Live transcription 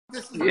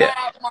This is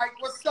Bob, Mike.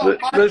 What's up,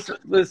 Mike?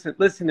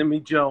 Listen to me,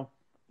 Joe.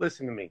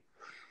 Listen to me.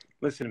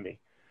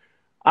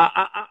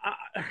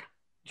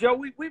 Joe,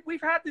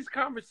 we've had this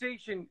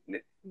conversation.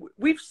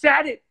 We've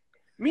sat it.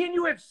 Me and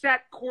you have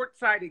sat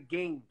courtside at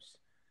games.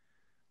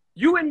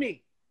 You and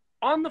me,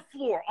 on the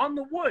floor, on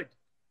the wood.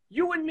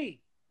 You and me.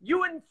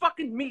 You and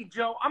fucking me,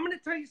 Joe. I'm going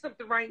to tell you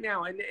something right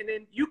now, and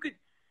then you could,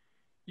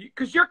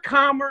 because you're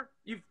calmer.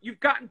 You've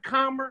gotten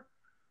calmer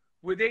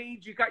with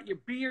age. You got your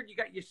beard. You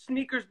got your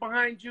sneakers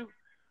behind you.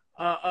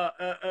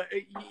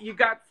 You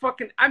got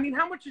fucking. I mean,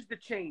 how much is the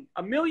chain?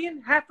 $1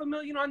 million?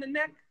 $500,000 on the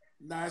neck?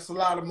 Nah, it's a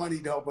lot of money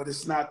though, but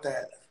it's not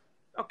that.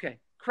 Okay,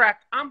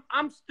 crack.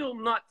 I'm still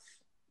nuts.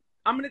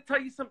 I'm going to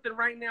tell you something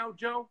right now,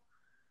 Joe.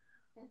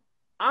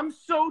 I'm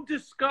so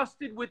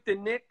disgusted with the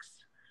Knicks.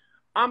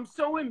 I'm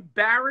so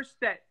embarrassed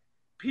that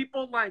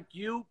people like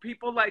you,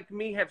 people like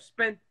me have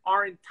spent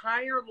our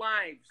entire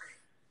lives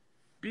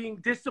being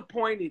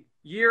disappointed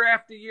year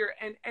after year.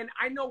 And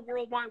I know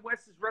Worldwide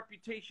West's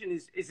reputation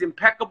is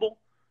impeccable,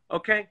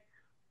 okay?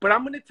 But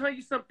I'm going to tell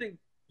you something,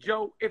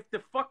 Joe. If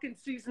the fucking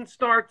season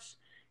starts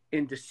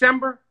in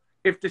December,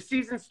 if the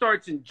season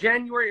starts in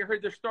January, I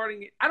heard they're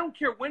starting it. I don't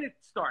care when it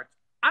starts.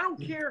 I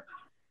don't care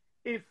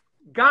if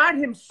God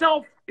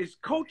himself is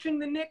coaching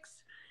the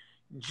Knicks.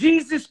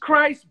 Jesus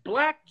Christ,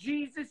 Black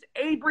Jesus,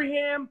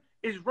 Abraham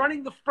is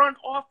running the front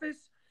office.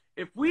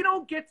 If we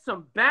don't get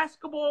some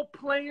basketball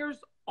players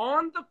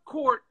on the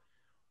court,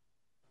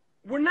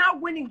 we're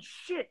not winning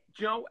shit,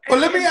 Joe. But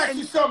let me ask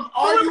you something.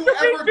 Are you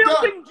ever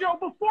rebuilding, Joe?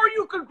 Before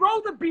you could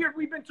grow the beard,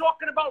 we've been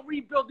talking about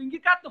rebuilding. You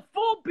got the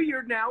full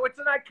beard now. It's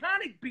an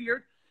iconic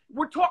beard.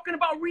 We're talking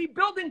about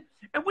rebuilding,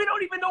 and we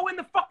don't even know when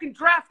the fucking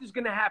draft is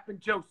going to happen,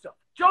 Joseph.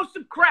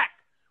 Joseph Crack.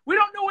 We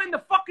don't know when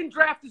the fucking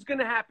draft is going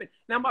to happen.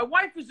 Now, my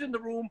wife is in the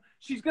room.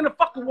 She's going to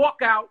fucking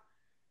walk out.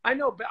 I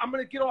know, but I'm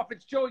going to get off.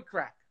 It's Joey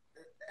Crack.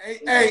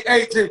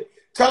 Hey,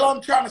 tell her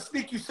I'm trying to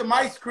sneak you some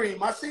ice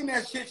cream. I seen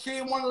that shit. She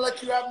didn't want to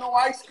let you have no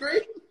ice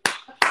cream.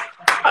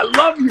 I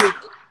love you.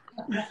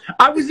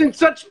 I was in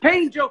such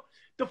pain, Joe.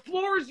 The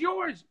floor is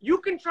yours. You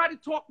can try to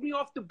talk me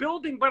off the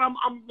building, but I'm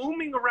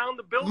looming around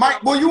the building.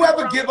 Mike, will you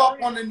ever give up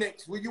on the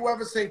Knicks? Will you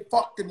ever say,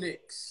 fuck the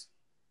Knicks?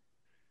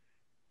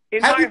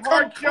 Have you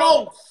come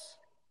close?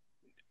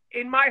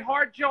 In my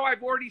heart, Joe,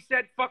 I've already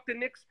said fuck the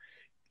Knicks.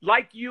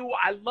 Like you,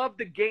 I love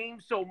the game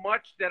so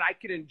much that I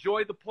can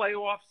enjoy the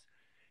playoffs.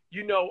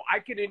 You know, I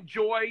can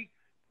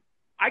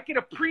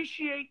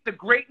appreciate the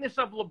greatness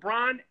of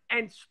LeBron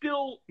and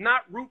still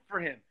not root for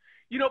him.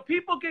 You know,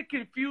 people get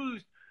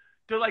confused.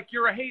 They're like,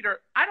 you're a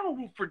hater. I don't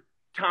root for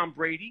Tom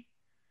Brady.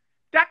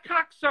 That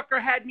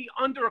cocksucker had me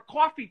under a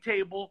coffee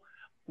table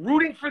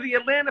rooting for the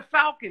Atlanta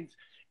Falcons.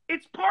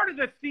 It's part of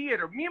the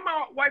theater. Me and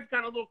my wife got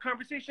in a little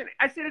conversation.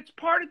 I said, it's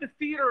part of the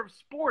theater of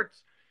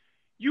sports.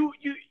 You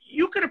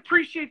can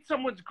appreciate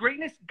someone's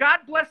greatness.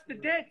 God bless the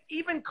dead.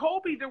 Even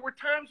Kobe, there were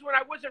times when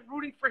I wasn't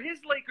rooting for his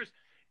Lakers.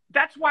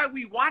 That's why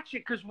we watch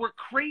it, because we're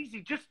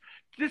crazy. Just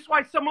this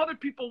why some other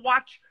people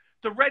watch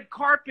the red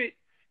carpet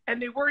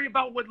and they worry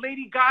about what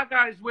Lady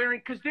Gaga is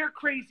wearing because they're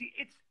crazy.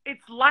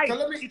 It's life. So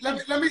let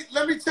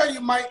me tell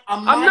you, Mike,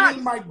 I'm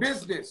minding my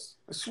business.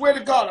 I swear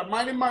to God, I'm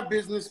minding my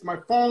business. My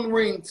phone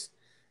rings.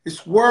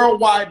 It's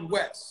Worldwide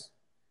West.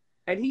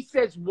 And he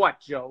says what,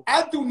 Joe?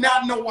 I do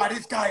not know why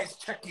this guy is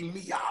checking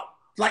me out.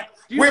 Like,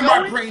 where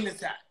my brain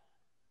is at.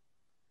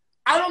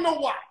 I don't know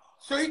why.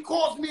 So he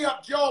calls me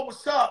up, Joe,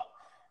 what's up?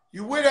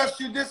 You with us?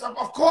 You this?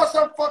 Of course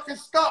I'm fucking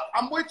stuck.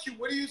 I'm with you.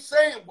 What are you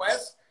saying,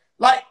 Wes?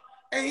 Like,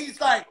 and he's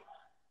like,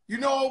 you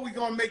know, we're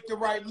going to make the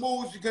right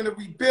moves. We're going to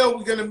rebuild.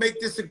 We're going to make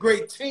this a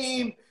great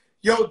team.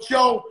 Yo,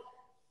 Joe.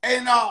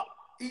 And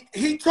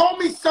he told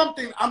me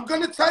something. I'm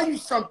going to tell you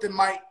something,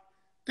 Mike.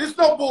 There's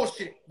no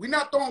bullshit. We're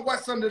not throwing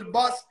Wes under the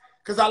bus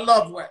because I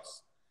love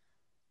Wes.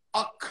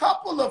 A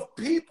couple of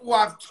people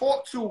I've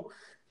talked to,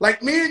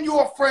 like me and you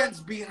are friends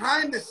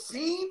behind the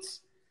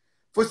scenes,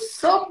 for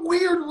some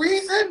weird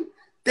reason,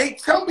 they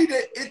tell me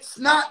that it's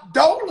not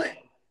Dolan.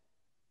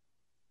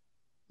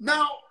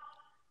 Now,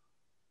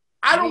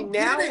 I don't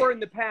get it. Now or in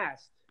the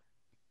past?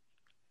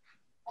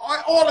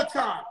 All the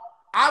time.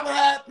 I've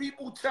had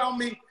people tell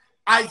me,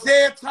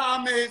 Isaiah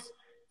Thomas,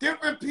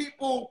 different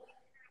people,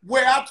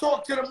 where I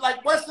talk to them,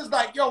 like, Wes is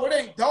like, yo, it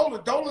ain't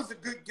Dolan. Dolan's a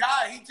good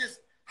guy. He just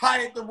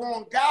hired the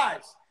wrong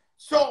guys.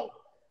 So,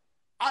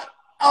 I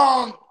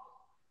don't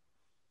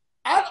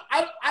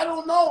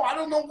know. I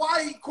don't know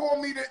why he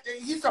called me.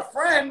 He's a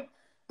friend,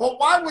 but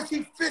why was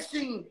he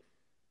fishing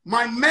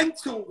my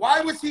mental?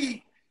 Why was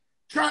he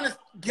trying to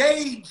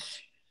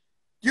gauge,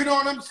 you know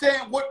what I'm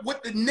saying,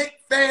 what the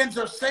Knicks fans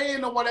are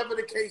saying or whatever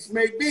the case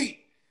may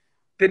be?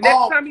 The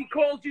next time he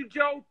calls you,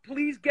 Joe,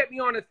 please get me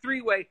on a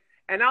three-way,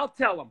 and I'll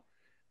tell him.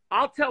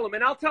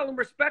 And I'll tell him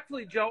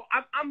respectfully, Joe,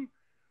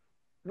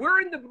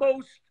 we're in the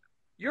most,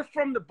 you're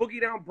from the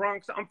boogie down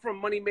Bronx. I'm from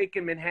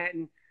money-making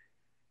Manhattan.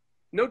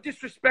 No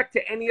disrespect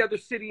to any other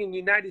city in the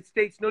United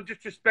States. No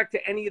disrespect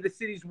to any of the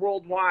cities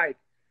worldwide.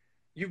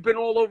 You've been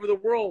all over the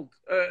world.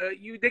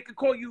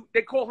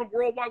 They call him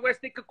Worldwide West.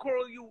 They could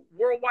call you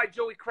Worldwide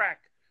Joey Crack.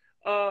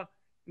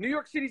 New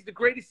York City's the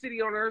greatest city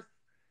on earth.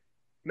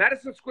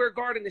 Madison Square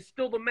Garden is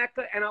still the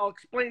Mecca, and I'll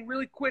explain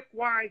really quick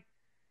why.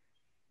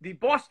 The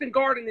Boston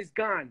Garden is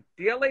gone.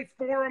 The LA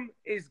Forum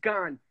is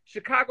gone.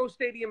 Chicago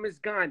Stadium is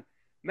gone.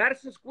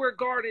 Madison Square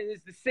Garden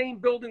is the same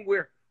building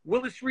where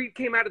Willis Reed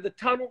came out of the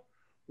tunnel,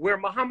 where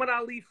Muhammad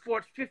Ali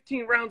fought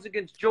 15 rounds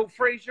against Joe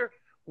Frazier,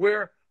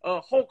 where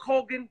Hulk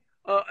Hogan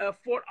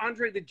fought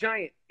Andre the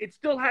Giant. It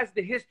still has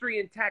the history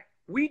intact.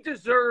 We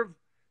deserve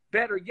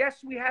better.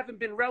 Yes, we haven't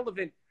been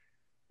relevant.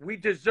 We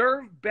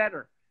deserve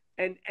better.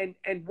 And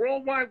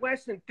World Wide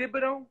West and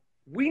Thibodeau,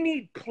 we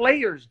need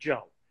players,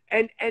 Joe.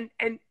 And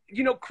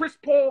you know, Chris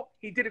Paul,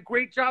 he did a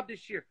great job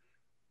this year.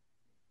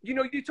 You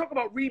know, you talk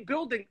about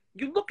rebuilding.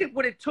 You look at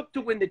what it took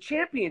to win the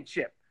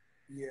championship.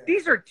 Yeah.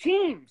 These are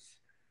teams.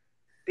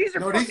 These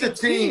are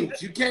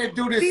teams. You can't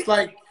do this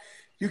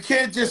you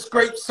can't just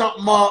scrape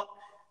something up.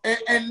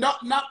 And not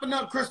for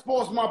nothing, Chris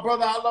Paul's my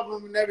brother. I love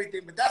him and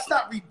everything. But that's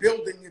not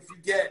rebuilding if you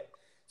get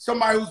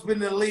somebody who's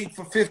been in the league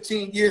for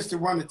 15 years to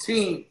run a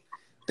team.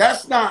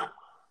 That's not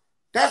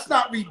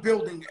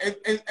rebuilding.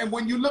 And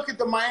when you look at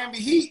the Miami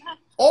Heat,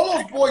 all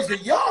those boys are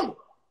young.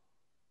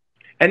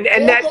 And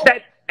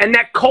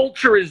that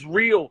culture is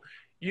real.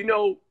 You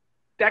know,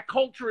 that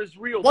culture is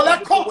real. Well,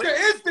 that culture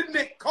is the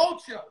Knick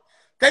culture.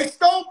 They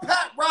stole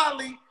Pat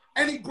Riley,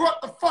 and he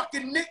brought the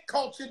fucking Knick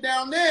culture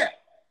down there.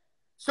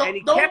 So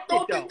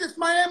don't think this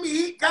Miami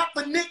Heat got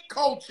the Knick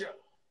culture.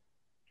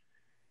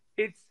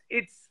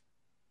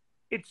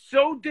 It's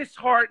so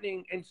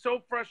disheartening and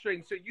so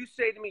frustrating. So you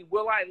say to me,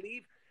 will I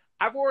leave?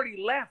 I've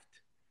already left,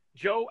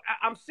 Joe.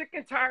 I'm sick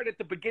and tired at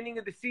the beginning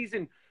of the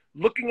season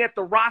looking at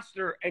the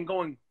roster and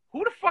going,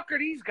 who the fuck are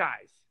these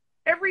guys?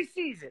 Every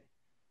season.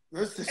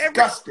 That's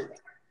disgusting.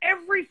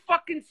 Every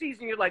fucking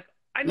season, you're like,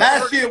 I know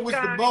last year was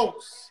the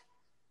most.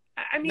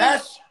 I mean,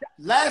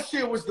 last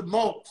year was the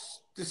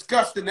most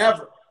disgusting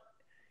ever.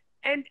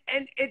 And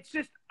it's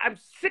just, I'm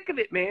sick of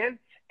it, man.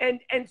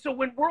 And so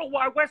when World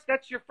Wide West,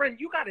 that's your friend,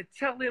 you got to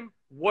tell him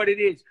what it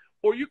is.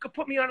 Or you could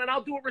put me on and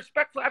I'll do it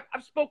respectfully.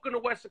 I've spoken to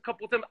Wes a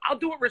couple of times. I'll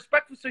do it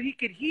respectfully so he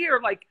could hear,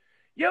 like,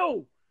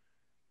 yo,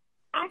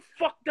 I'm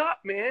fucked up,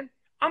 man.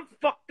 I'm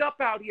fucked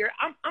up out here.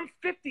 I'm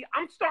 50.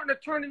 I'm starting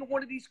to turn into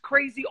one of these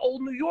crazy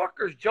old New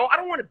Yorkers, Joe. I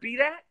don't want to be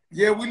that.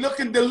 Yeah, we're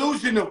looking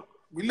delusional.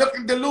 We're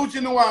looking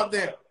delusional out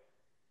there.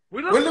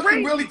 We're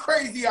looking really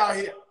crazy out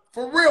here.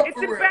 For real,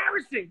 it's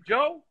embarrassing,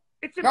 Joe.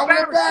 It's now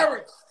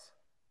embarrassing.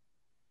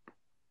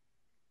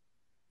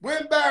 We're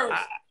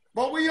embarrassed.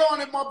 But we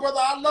on it, my brother.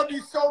 I love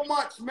you so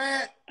much,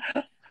 man.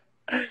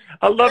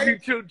 I love you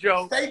too,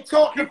 Joe. Stay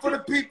talking for the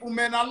people,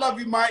 man. I love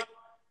you, Mike.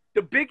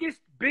 The biggest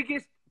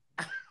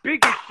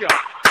show.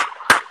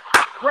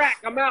 Crack,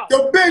 I'm out.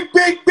 The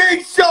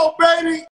big show, baby.